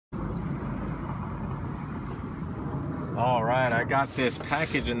All right, I got this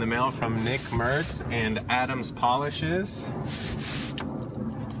package in the mail from Nick Mertz and Adams Polishes.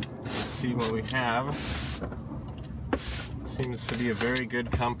 Let's see what we have. Seems to be a very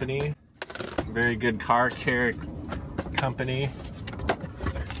good company, very good car care company.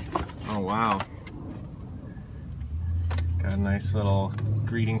 Oh wow. Got a nice little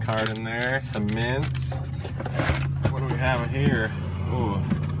greeting card in there, some mints. What do we have here? Ooh, a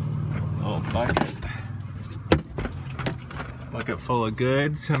little bucket. Bucket full of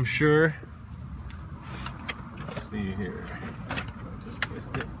goods, I'm sure. Let's see here. Just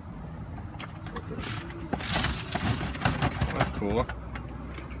twist it. That's cool.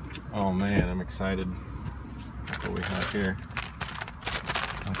 Oh man, I'm excited. Look what we have here.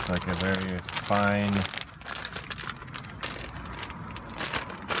 Looks like a very fine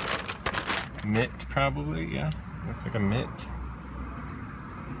mitt, probably. Yeah, looks like a mitt.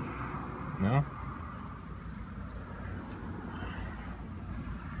 No?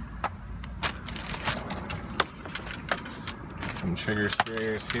 Some trigger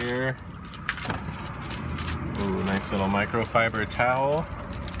sprayers here. Ooh, nice little microfiber towel.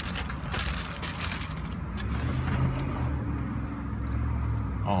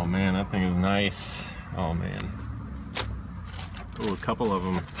 Oh man, that thing is nice. Oh man. Ooh, a couple of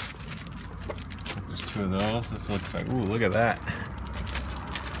them. There's two of those. This looks like, ooh, look at that.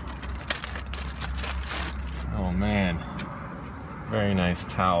 Oh man. Very nice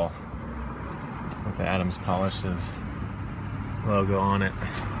towel with the Adams Polishes logo on it.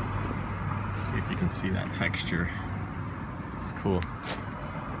 Let's see if you can see that texture. It's cool.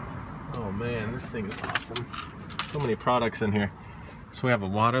 Oh man, this thing is awesome. So many products in here. So we have a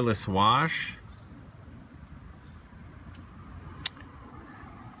waterless wash.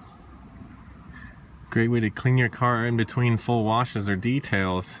 Great way to clean your car in between full washes or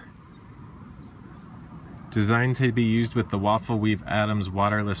details. Designed to be used with the Waffle Weave Adams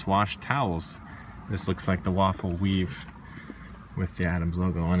waterless wash towels. This looks like the Waffle Weave with the Adams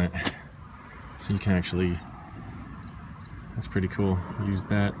logo on it. So you can actually, that's pretty cool, use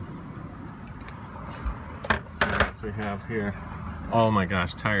that. Let's see what else we have here. Oh my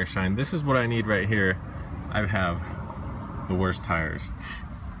gosh, tire shine. This is what I need right here. I have the worst tires.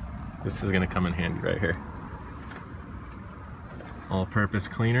 This is gonna come in handy right here. All-purpose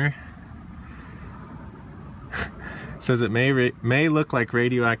cleaner. Says it may look like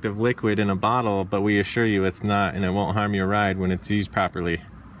radioactive liquid in a bottle, but we assure you it's not, and it won't harm your ride when it's used properly.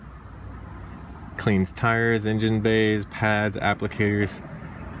 Cleans tires, engine bays, pads, applicators,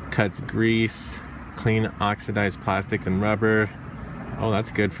 cuts grease, clean oxidized plastics and rubber. Oh,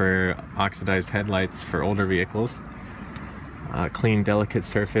 that's good for oxidized headlights for older vehicles. Clean delicate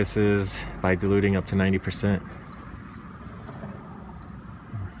surfaces by diluting up to 90%.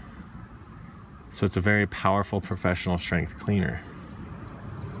 So it's a very powerful professional strength cleaner.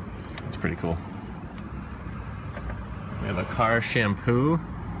 It's pretty cool. We have a car shampoo.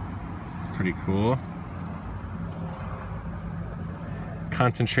 It's pretty cool.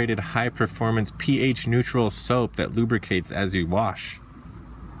 Concentrated high performance pH neutral soap that lubricates as you wash.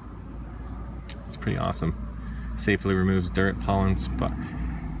 It's pretty awesome. Safely removes dirt, pollen,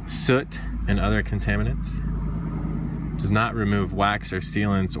 soot, and other contaminants. Does not remove wax or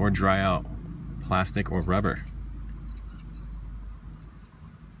sealants or dry out plastic or rubber.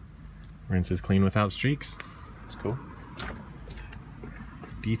 Rinses clean without streaks. It's cool.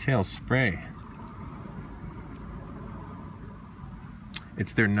 Detail spray.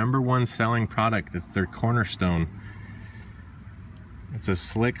 It's their #1 selling product. It's their cornerstone. It's a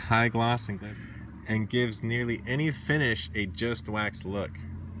slick, high gloss and gives nearly any finish a just wax look.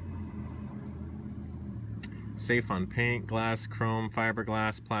 Safe on paint, glass, chrome,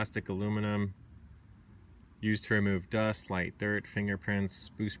 fiberglass, plastic, aluminum. Used to remove dust, light dirt, fingerprints,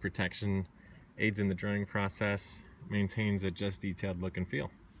 boost protection, aids in the drying process, maintains a just detailed look and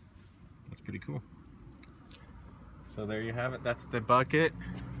feel. That's pretty cool. So there you have it. That's the bucket.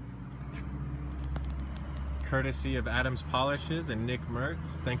 Courtesy of Adams Polishes and Nick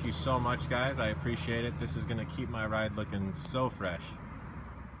Mertz. Thank you so much, guys. I appreciate it. This is going to keep my ride looking so fresh.